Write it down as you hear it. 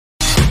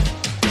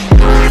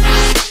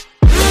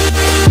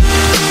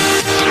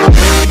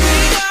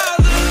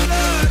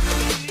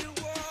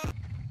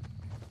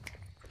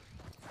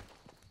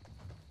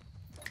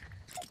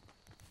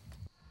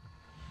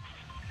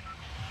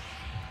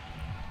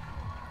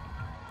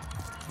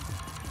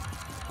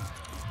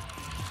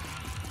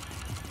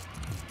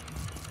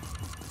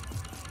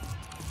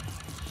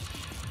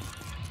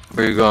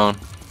Where you going?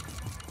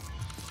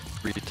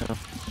 Retail.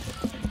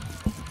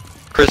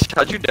 Chris,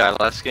 how'd you die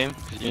last game?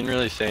 'Cause you didn't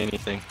really say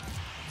anything.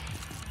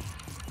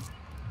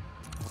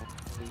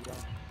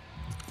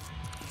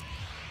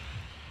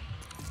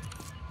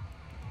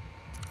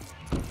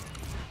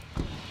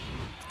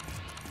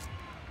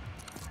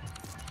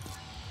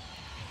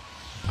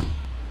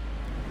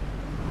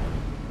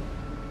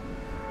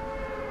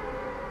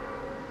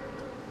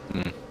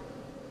 Hmm.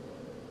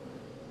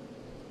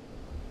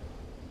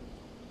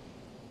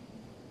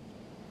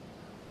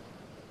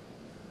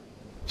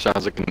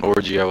 Sounds like an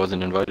orgy I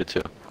wasn't invited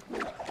to.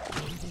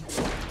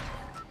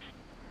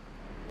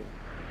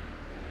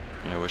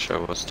 Yeah, I wish I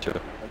was too.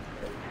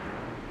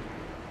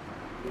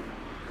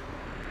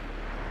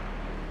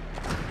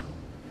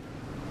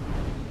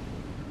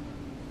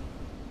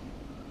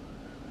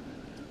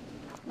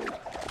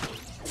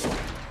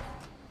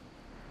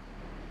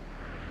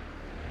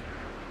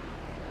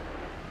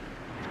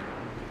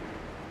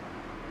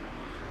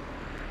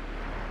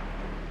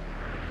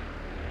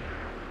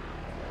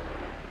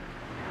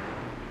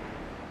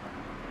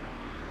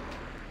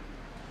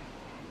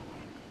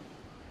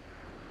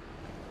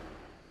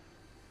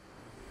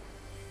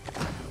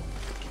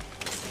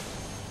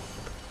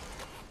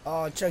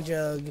 Oh, chug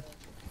jug.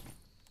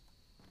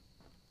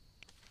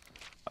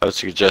 I would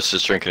suggest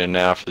just drinking it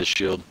now for the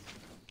shield.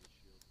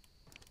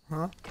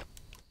 Huh?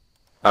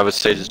 I would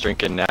say just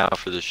drink it now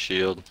for the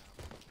shield.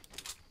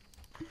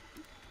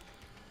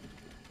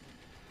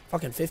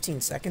 Fucking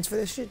 15 seconds for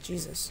this shit?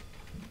 Jesus.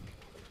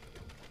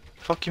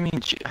 Fuck you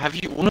mean? Have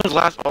you? When was the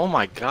last? Oh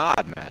my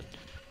god, man.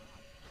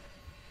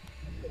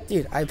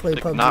 Dude, I play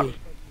Like, PUBG. not-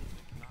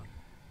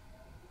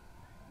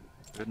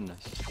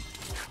 Goodness.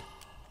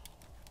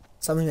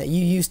 Something that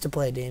you used to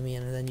play,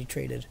 Damien, and then you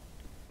traded.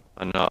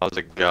 I know I was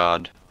a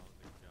god.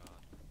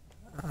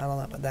 I don't know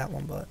about that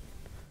one, but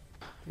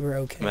you were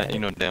okay. Man, you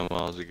know damn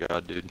well I was a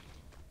god, dude.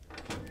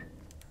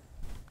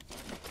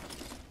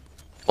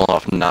 Pull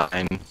off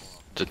 9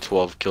 to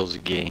 12 kills a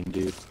game,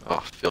 dude. Oh,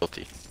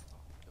 filthy.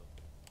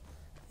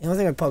 The only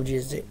thing with PUBG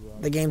is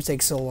the games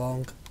take so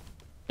long.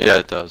 Yeah,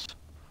 it does.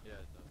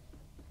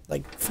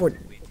 Like,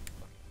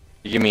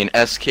 You give me an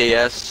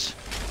SKS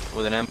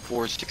with an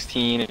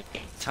M416 and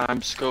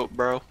 8x scope,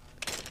 bro.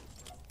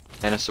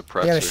 And a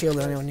suppressor. I got a shield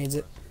if anyone needs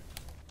it.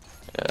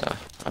 Yeah,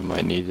 I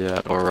might need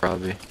that, or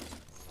Robbie.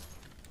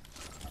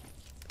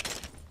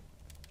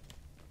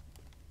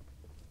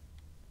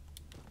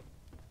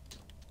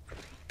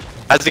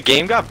 Has the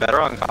game got better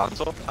on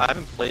console? I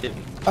haven't played it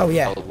in Oh,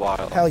 yeah. a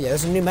while. Hell yeah,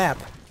 there's a new map.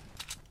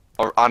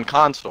 Or on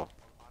console.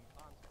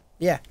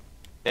 Yeah.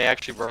 They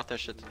actually brought that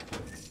shit.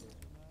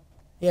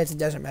 Yeah, it's a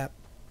desert map.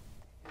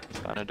 It's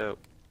kinda dope.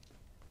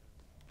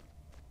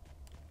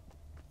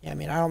 Yeah, I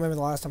mean, I don't remember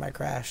the last time I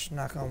crashed,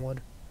 knock on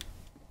wood.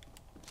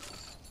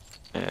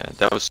 Yeah,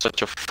 that was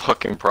such a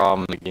fucking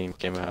problem when the game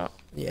came out.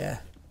 Yeah.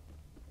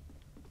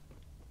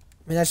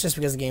 I mean, that's just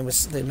because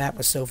the map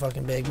was so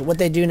fucking big. But what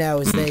they do now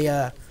is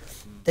they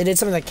did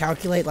something to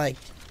calculate, like,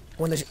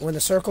 when the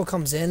circle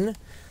comes in,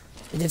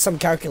 they did some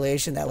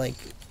calculation that, like,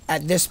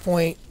 at this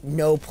point,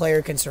 no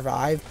player can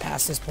survive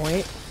past this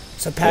point.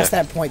 So past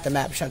that point, the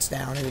map shuts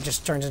down and it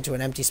just turns into an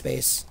empty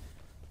space.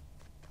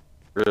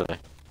 Really?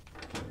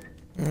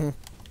 Mm-hmm.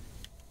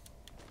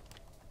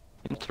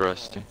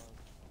 Interesting.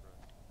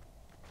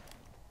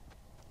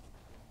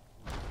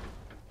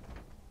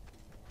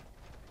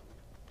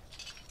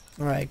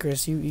 Alright,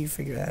 Chris, you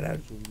figure that out.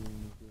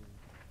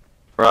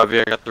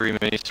 Robbie, I got 3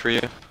 minis for you.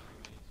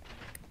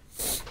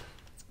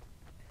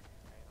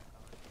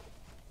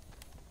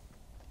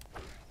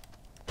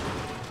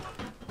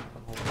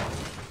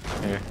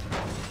 Here.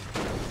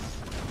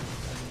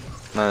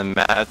 And then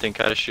Matt, I think,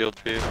 had a shield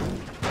for you.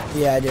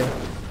 Yeah, I do.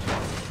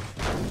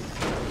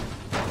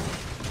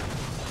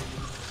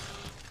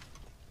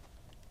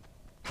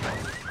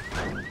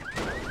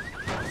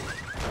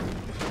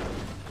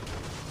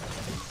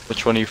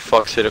 Which one of you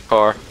fucks hit a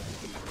car?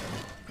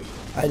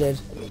 I did.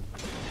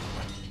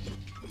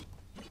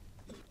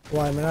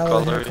 Why, am I not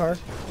allowed to hit a Color. car?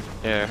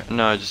 Yeah,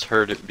 no, I just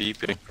heard it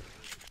beeping.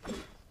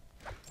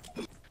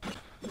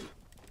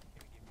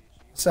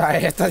 Sorry,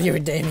 I thought you were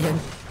Damien.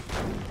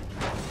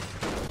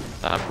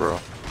 Ah, bro.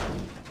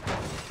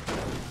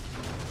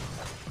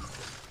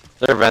 Is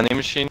there a vending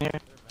machine here?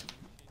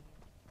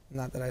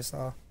 Not that I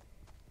saw.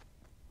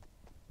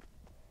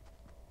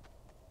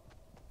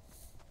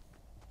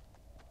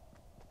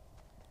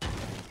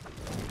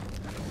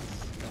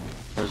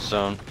 There's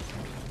zone.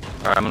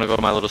 Alright, I'm gonna go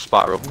to my little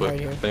spot real quick. Right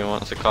here. If anyone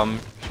wants to come,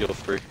 feel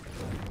free.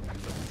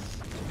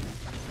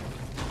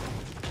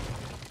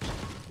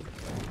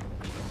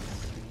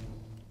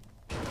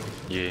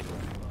 Yeah.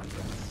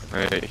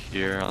 Right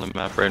here on the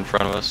map, right in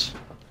front of us.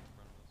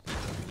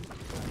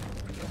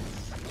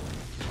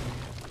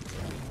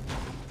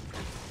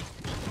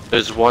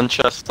 There's one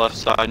chest left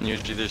side, and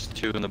usually there's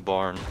 2 in the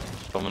barn.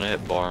 So I'm gonna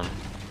hit barn.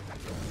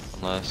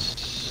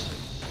 Unless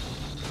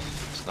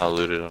it's not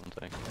looted, I don't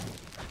think.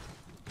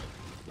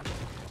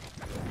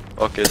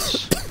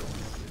 Buckets.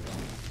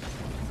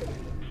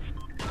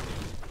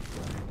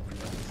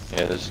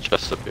 Yeah, there's a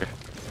chest up here.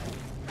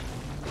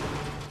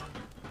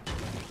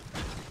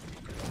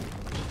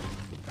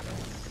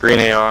 Green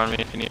AR on me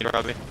if you need,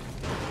 Robbie.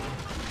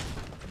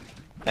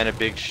 And a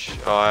big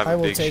oh, I have I a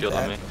will big take shield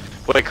that. on me.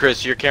 Wait,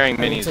 Chris, you're carrying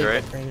I will minis, take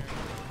right? that green.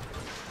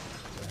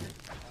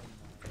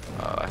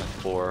 I have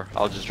 4.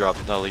 I'll just drop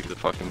it. I'll leave the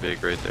fucking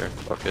big right there.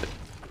 Fuck it.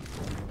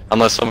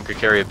 Unless someone could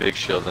carry a big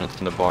shield, then it's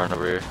in the barn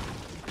over here.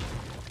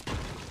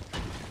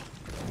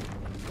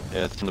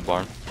 Yeah, it's in the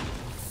barn.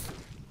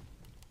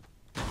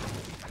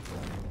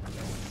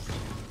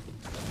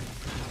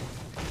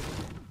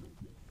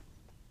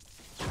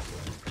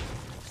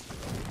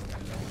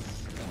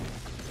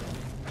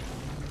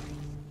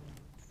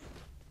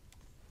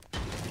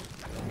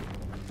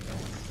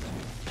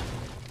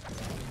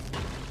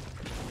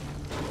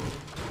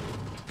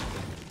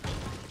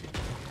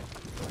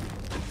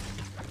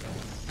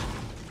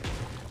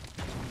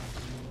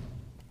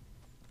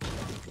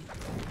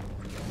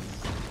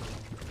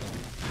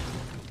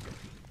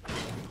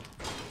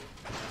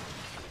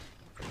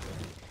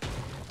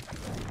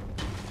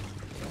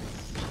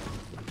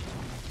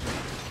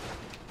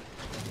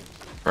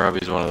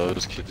 Robbie's one of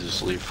those kids who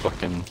just leave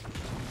fucking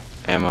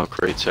ammo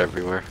crates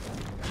everywhere.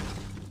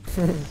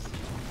 I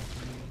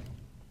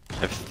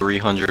have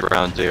 300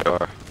 rounds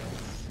AR.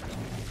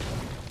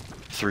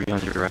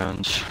 300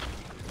 rounds.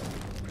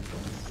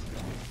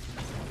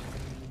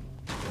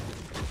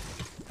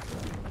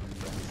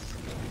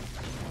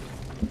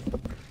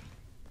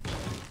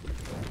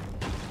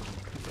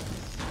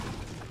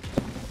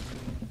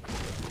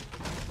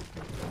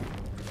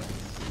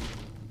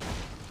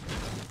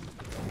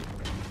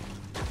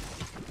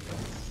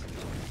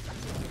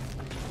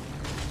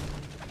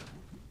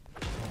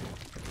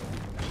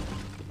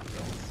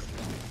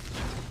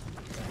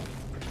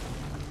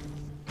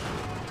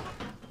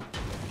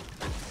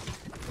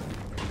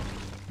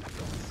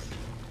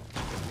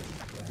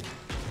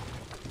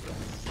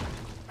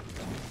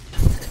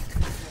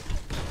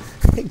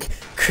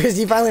 Chris,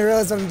 you finally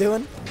realize what I'm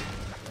doing?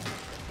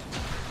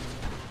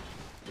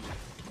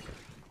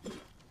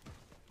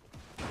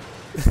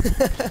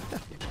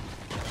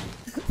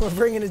 We're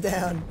bringing it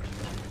down.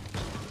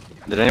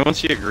 Did anyone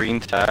see a green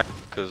tack?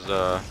 Because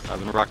I've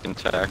been rocking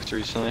tacks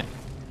recently.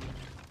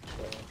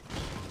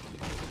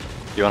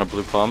 You want a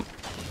blue pump?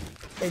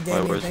 Hey, Wait,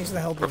 Damien, where's thanks for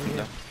the help over broken here.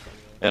 down?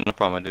 Yeah, no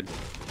problem, dude.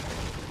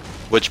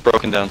 Which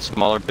broken down?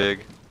 Small or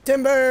big?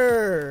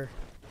 Timber!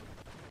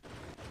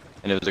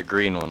 And it was a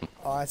green one.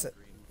 Oh,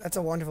 that's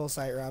a wonderful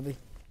sight, Robbie.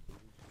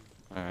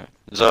 Alright.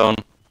 Zone.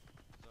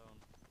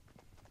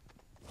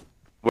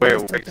 Where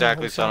Just took the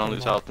exactly whole so I don't shopping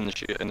lose mall.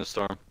 health in the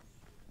storm?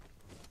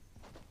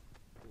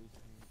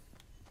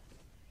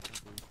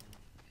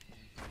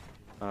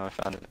 Oh, I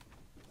found it.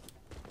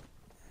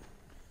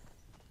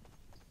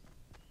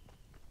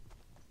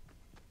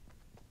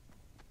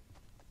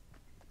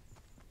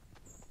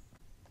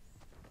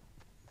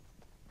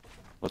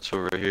 What's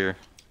over here?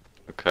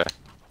 Okay.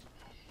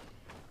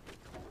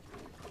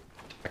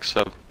 Next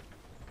up.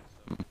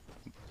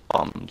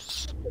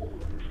 Bombs.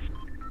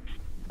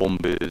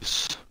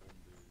 Bombs.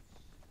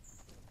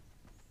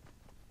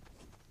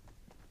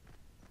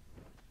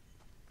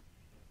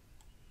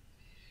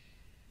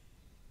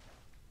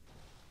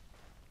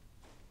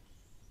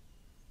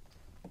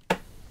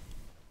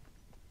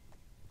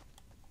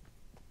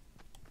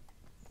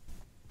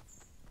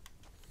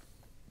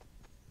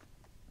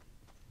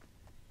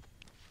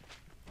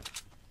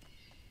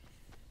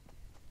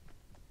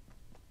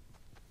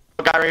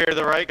 Guy right here to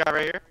the right, guy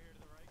right here.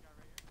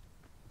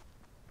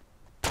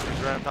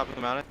 He's right on top of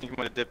the mountain. Think he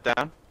might have dipped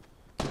down?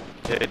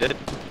 Yeah, he did.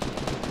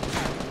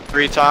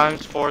 3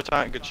 times, 4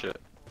 times, good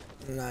shit.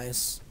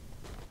 Nice.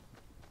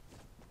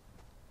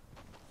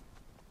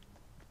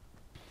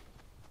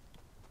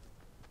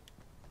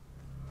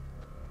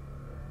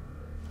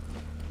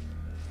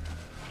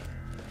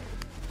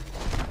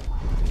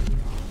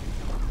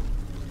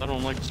 I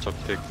don't like suck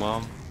dick,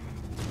 mom.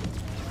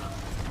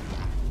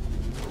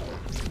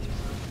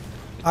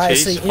 Alright,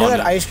 so Tastes you know that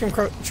funny. ice cream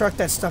truck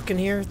that's stuck in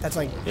here? That's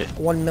like Yeah.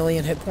 1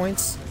 million hit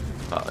points?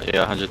 Yeah,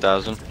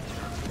 100,000.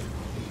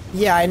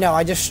 Yeah, I know.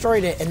 I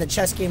destroyed it, and the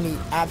chest gave me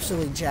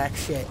absolutely jack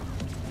shit.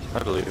 I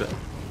believe it.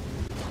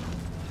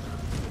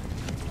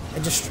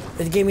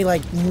 It gave me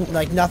like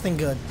nothing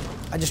good.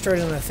 I destroyed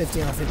it in a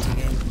 50 on a 50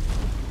 game.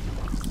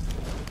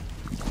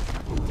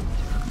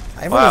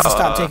 Everyone needs to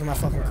stop taking my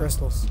fucking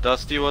crystals.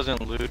 Dusty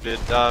wasn't looted.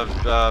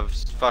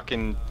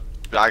 Fucking,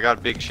 I got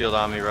a big shield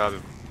on me,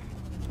 Robin.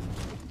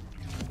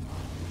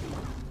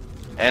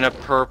 And a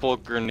purple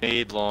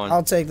grenade launch.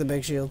 I'll take the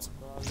big shields.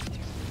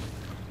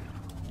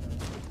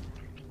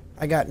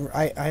 I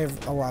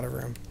have a lot of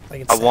room.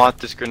 Like it's I want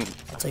this grenade.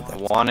 I'll take that. I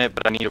want it,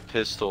 but I need a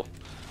pistol.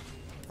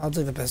 I'll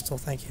take the pistol,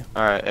 thank you.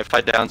 Alright, if I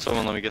down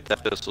someone, let me get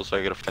that pistol so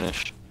I get a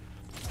finish.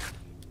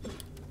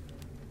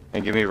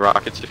 And give me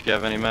rockets if you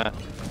have any, Matt.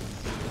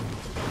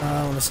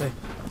 I want to see.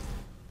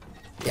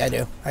 Yeah, I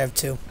do. I have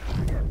 2.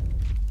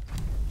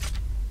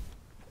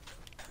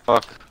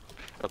 Fuck.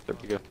 Oh, there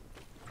we go.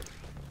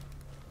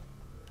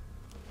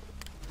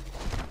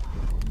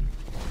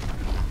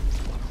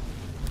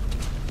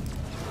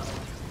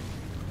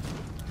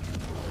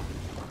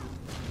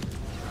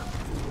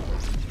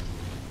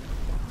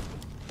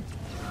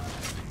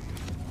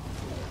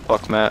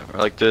 Fuck Matt,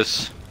 like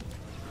this.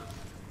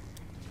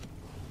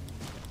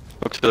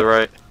 Look to the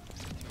right.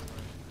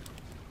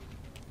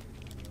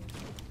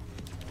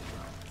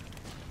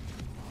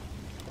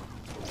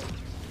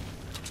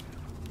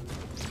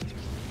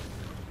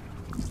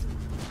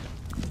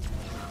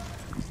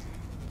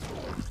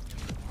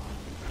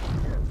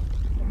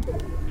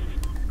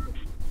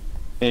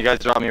 Can you guys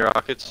drop me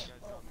rockets?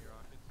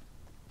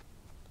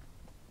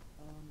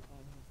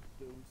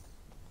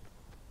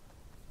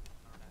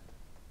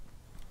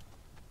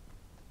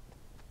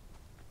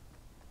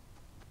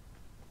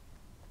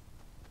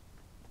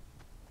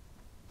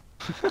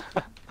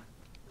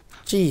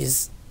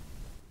 Jeez.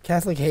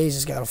 Catholic Haze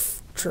just got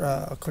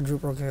a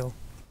quadruple kill.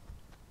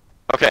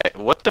 Okay,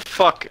 what the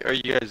fuck are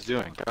you guys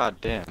doing? God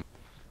damn.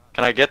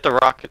 Can I get the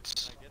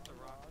rockets?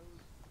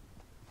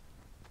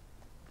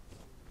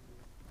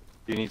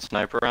 Do you need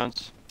sniper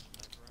rounds?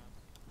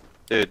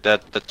 Dude,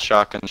 that's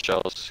shotgun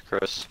shells,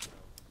 Chris.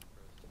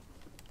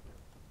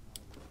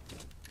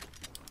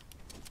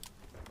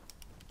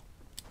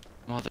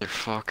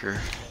 Motherfucker.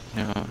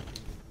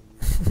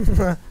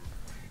 Yeah.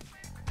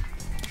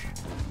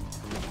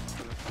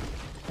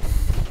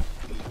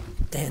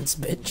 Dance,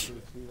 bitch.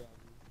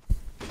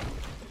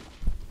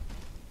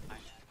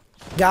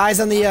 Guys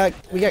on the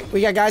we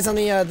got guys on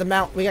the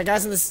mount. We got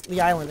guys on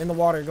the island in the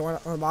water going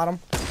on the bottom.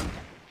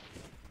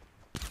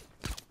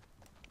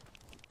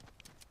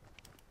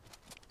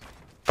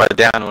 Fight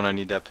down when I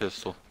need that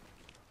pistol.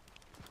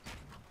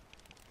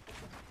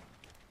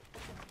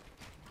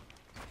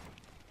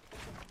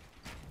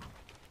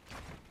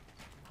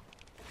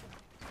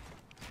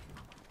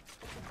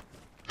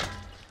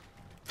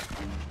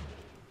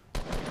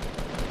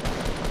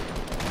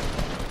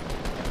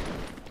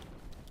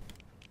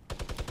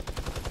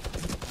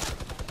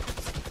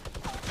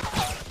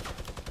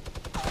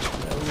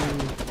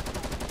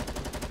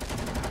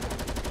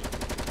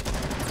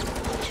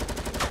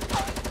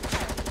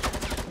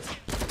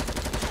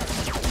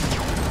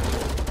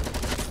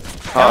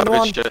 Down Oh,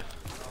 one. good shit.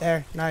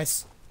 There,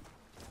 nice.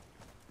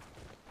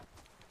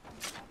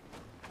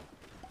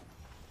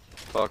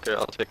 Fuck it,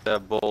 I'll take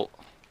that bolt.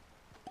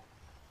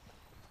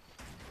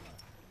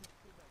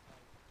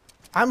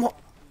 I'm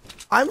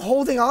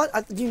holding on.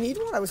 Do you need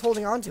one? I was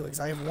holding on to it because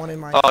I have one in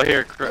my. Oh,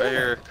 here,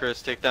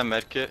 Chris, take that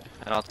med kit,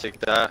 and I'll take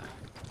that.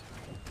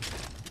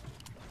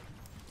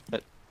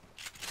 Alright.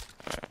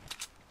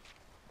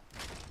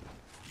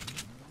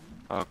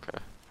 Okay.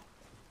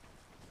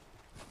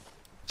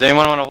 Does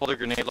anyone want to hold a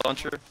grenade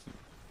launcher?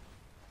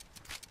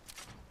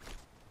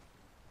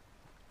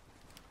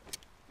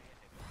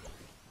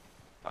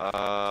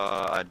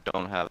 I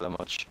don't have that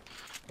much.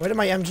 Where did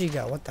my MG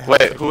go? What the hell?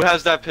 Wait, who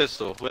has that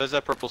pistol? Who has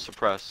that purple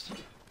suppressed?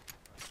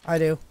 I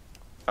do.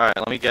 Alright,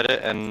 let me get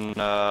it, and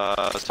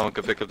someone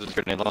could pick up this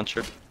grenade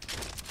launcher.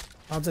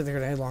 I'll take the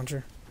grenade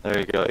launcher. There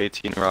you go,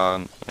 18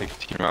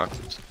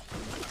 rockets.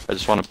 I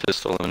just want a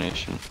pistol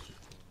elimination.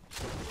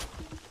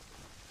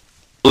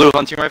 Blue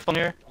hunting rifle in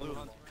here?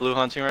 Blue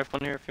hunting rifle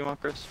in here if you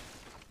want, Chris.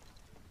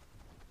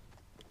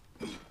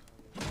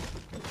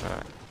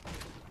 Alright.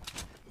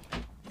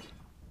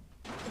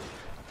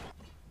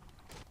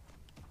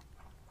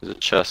 There's a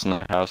chest in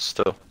the house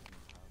still.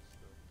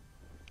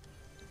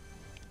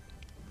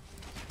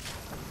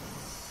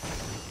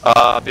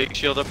 Big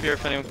shield up here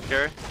if anyone can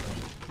carry.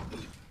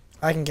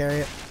 I can carry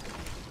it.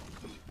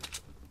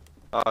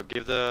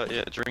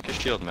 Drink a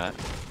shield, Matt.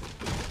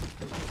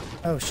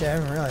 Oh shit, I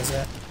didn't realize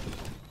that.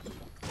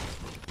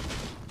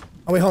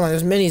 Oh wait, hold on,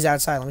 there's minis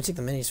outside. Let me take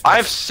the minis first. I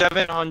have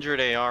 700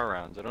 AR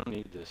rounds. I don't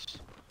need this.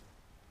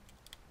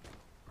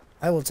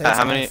 I will take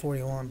how many?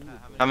 41.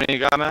 How many you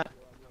got, Matt?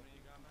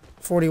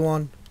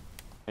 41.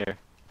 Here.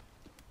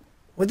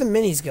 Where'd the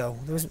minis go?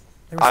 There was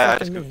I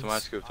fucking scooped them. I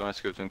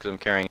scooped them because I'm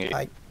carrying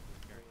 8.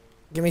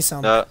 Give me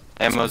some. The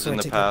ammo's So in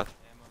the take path.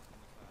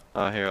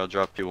 Here, I'll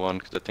drop you one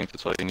because I think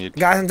that's all you need.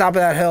 Guys on top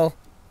of that hill.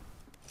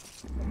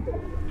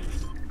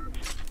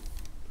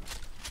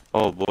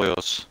 Oh,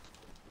 boyos.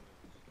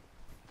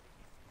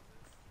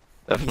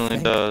 Definitely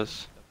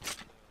does.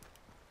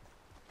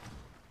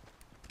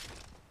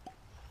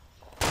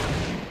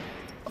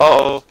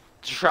 Uh-oh.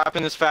 Trap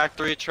in this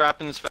factory,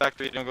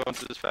 don't go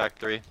into this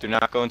factory. Do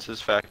not go into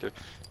this factory.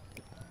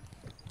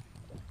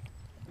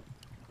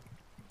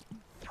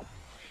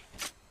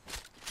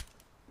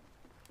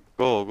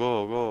 Go,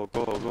 go, go,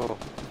 go, go.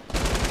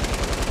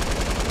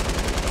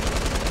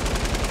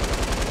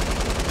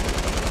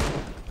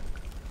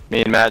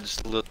 Me and Matt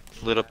just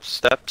lit up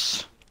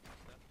steps.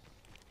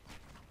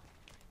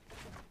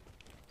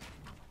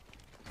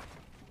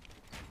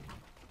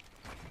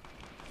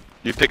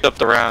 You picked up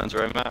the rounds,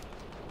 right, Matt?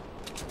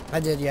 I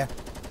did, yeah.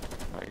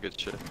 Alright, good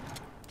shit.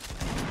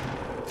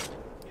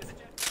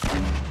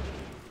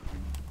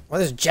 What,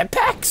 there's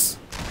jetpacks?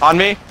 On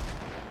me!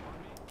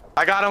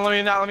 I got him,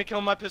 let me kill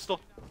him with my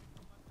pistol.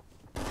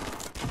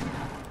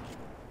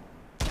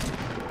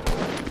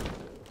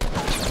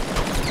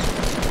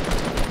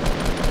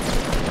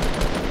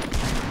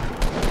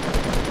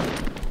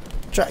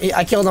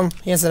 I killed him.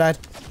 He insta died.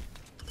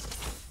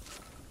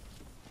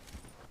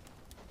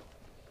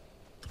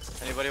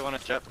 Anybody want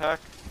jetpack?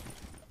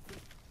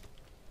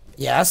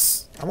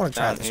 Yes. I want to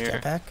try Down this here.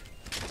 jetpack.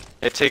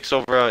 It takes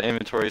over an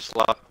inventory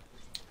slot.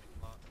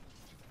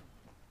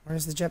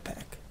 Where's the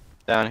jetpack?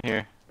 Down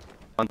here.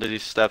 Under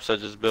these steps I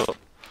just built.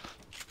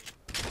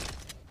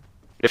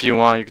 If you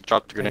want, you can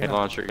drop the grenade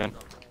launcher again.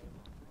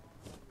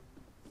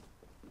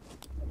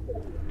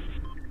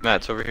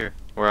 Matt, it's over here,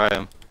 where I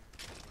am.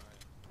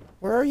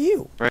 Where are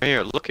you? Right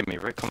here, look at me,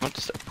 right? Come up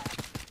the step.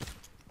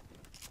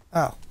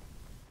 Oh.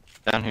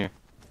 Down here.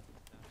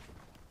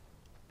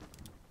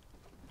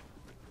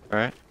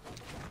 Alright?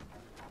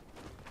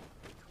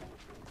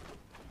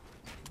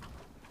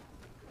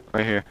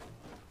 Right here.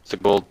 It's a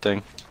gold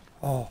thing.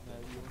 Oh.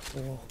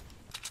 Cool.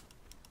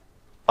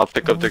 I'll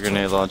pick up the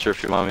grenade launcher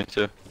if you want me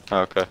to. Oh,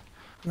 okay.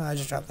 No, I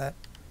just dropped that.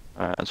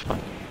 Alright, that's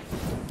fine.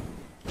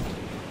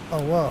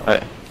 Oh, whoa.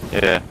 Alright,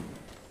 yeah.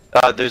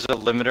 There's a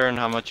limiter on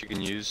how much you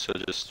can use, so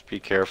just be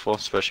careful,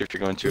 especially if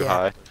you're going too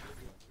high.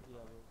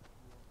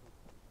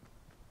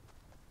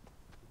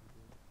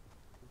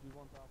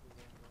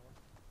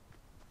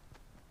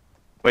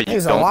 Wait,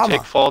 you don't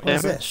take fall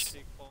damage?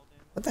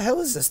 What the hell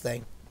is this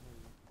thing?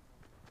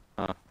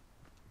 I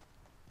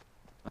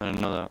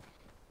didn't know that.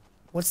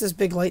 What's this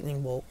big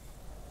lightning bolt?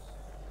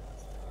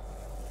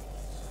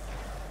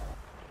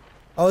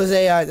 Oh,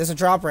 there's a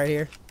drop right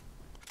here.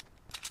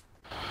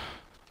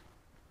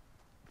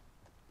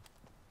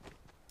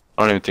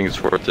 I don't even think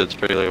it's worth it. It's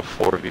pretty like a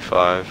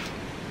 4v5.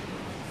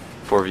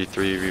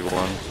 4v3,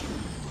 v1.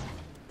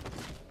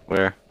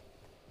 Where?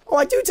 Oh,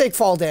 I do take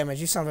fall damage,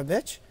 you son of a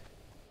bitch.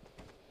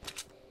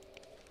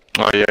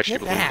 Oh, you actually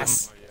believe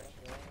ass.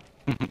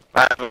 him.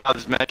 I have all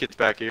these medkits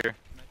back here.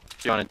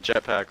 If you want a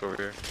jetpack over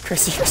here.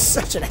 Chris, you're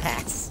such an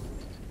ass.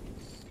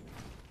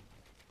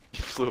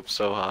 You flew up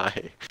so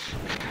high.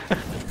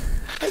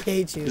 I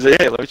hate you. He's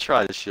like, hey, let me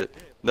try this shit.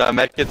 The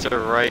medkits are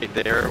right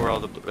there where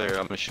all the... There,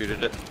 I'm gonna shoot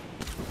at it.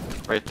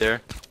 Right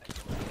there.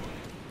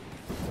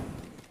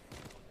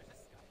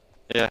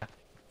 Yeah.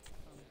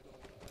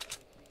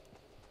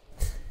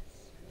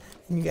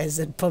 You guys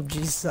said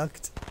PUBG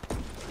sucked.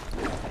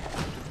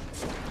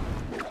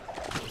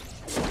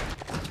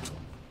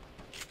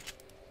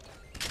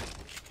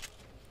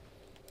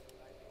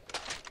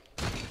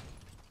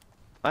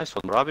 Nice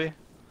one, Robbie.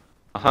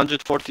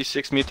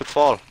 146 meter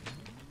fall.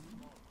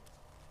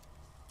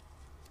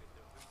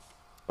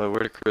 Wait, where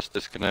did Chris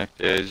disconnect?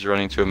 Yeah, he's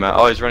running to a map.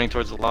 Oh, he's running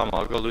towards the llama.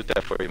 I'll go loot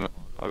that for you, man.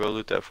 I'll go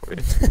loot that for you.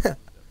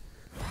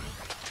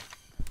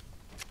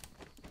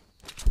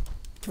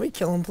 Can we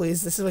kill him,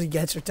 please? This is what he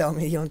gets for telling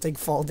me you don't take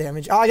fall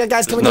damage. Oh, I got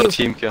guys coming no to you.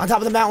 Team kill. On top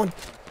of the mountain.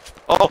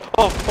 Oh.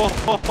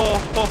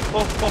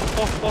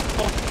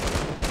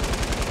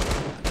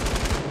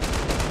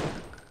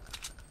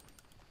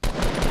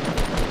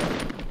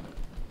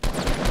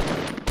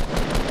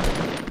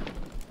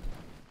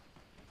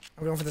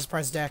 I'm going for this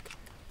prize deck.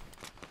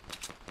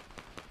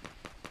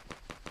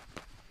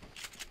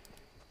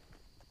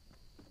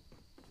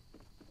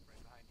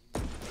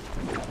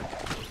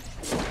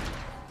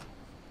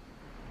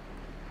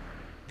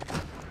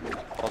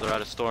 Oh, they're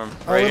out of storm.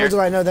 Oh, Right little here. do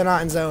I know they're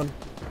not in zone.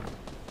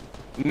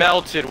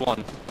 Melted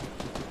one.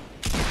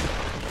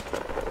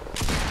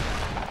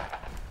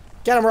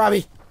 Get him,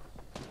 Robbie.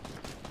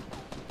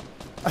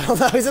 I don't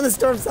know, he's in the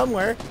storm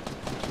somewhere.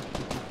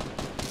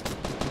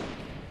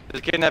 There's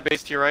a kid in that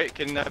base to your right.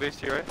 Kid in that base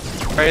to your right.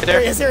 Right there.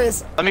 Here he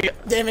is. Let me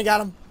get. Damn it, got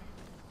him.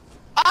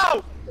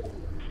 Oh!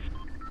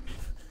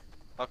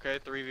 Okay,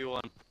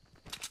 3v1.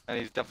 And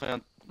he's definitely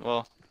on.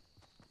 Well,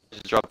 he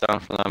just dropped down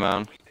from that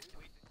mountain.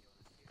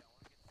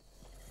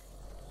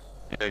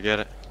 Yeah, I get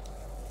it.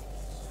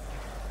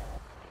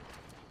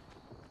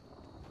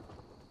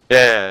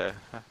 Yeah,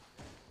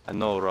 I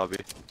know, Robbie.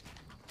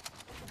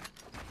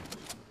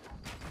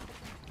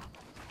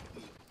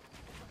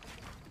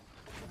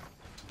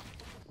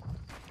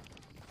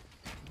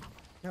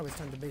 Now it's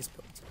time to base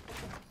build.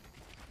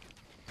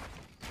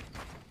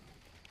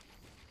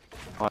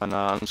 Oh, no,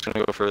 I'm just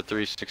gonna go for a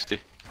 360.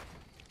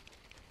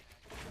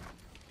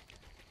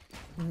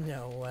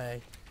 No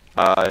way.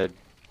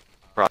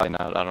 Probably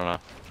not. I don't know.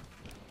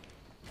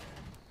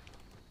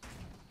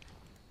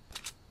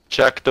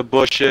 Check the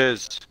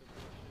bushes.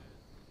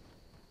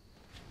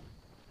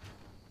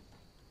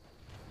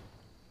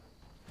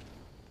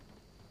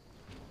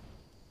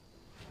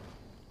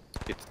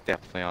 It's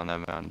definitely on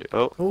that mountain, dude.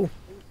 Oh. Ooh.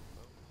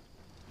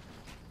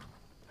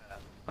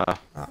 Ah,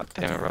 Oh, God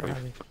damn it,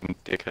 Robbie. Fucking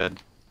dickhead.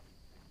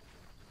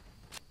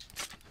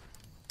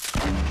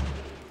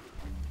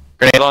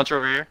 Grenade launcher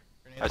over here.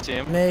 I see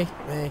him. Me.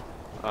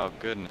 Oh,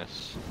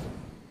 goodness.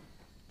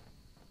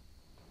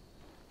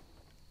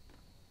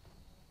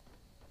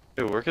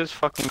 Dude, where could this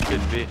fucking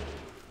kid be?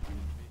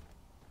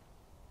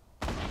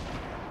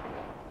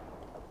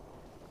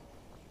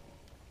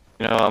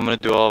 You know, I'm gonna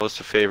do all of us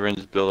a favor and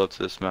just build up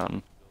to this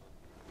mountain.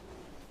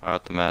 I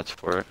got the mats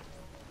for it.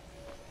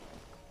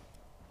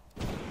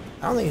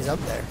 I don't think he's up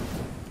there.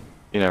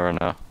 You never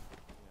know.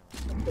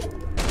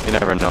 You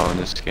never know in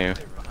this game.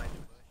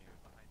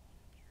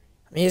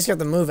 I mean, he's got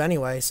the move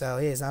anyway, so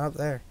he's not up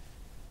there.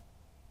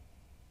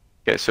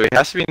 Okay, so he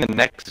has to be in the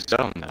next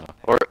zone now.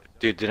 Or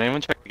Dude, did anyone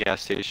check the gas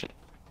station?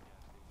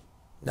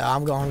 No,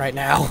 I'm going right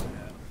now.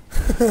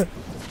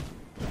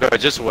 No,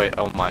 just wait.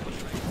 Oh my.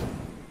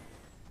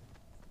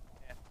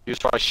 He was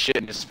probably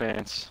shitting his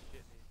pants.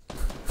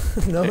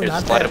 No, Here,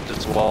 not just light that. up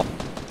this wall.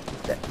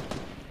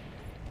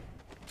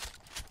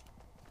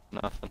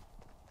 Nothing.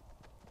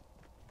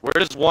 Where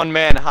does one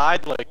man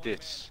hide like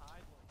this?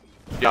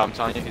 Yeah, I'm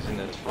telling you, he's in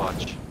this.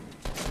 Watch.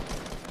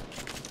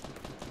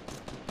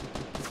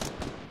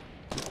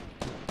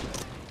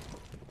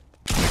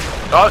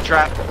 Oh,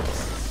 trap!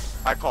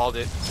 I called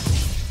it.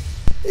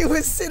 He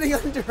was sitting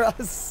under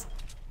us.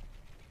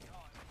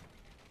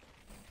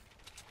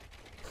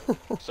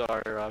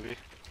 Sorry, Robbie.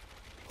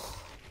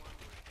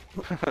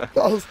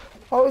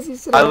 How was he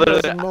sitting I under us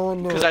literally, and no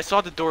one knew? because I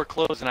saw the door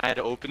close and I had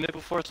to open it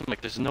before, so I'm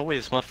like, there's no way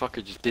this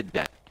motherfucker just did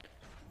that.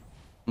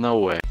 No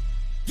way.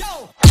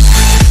 Yo!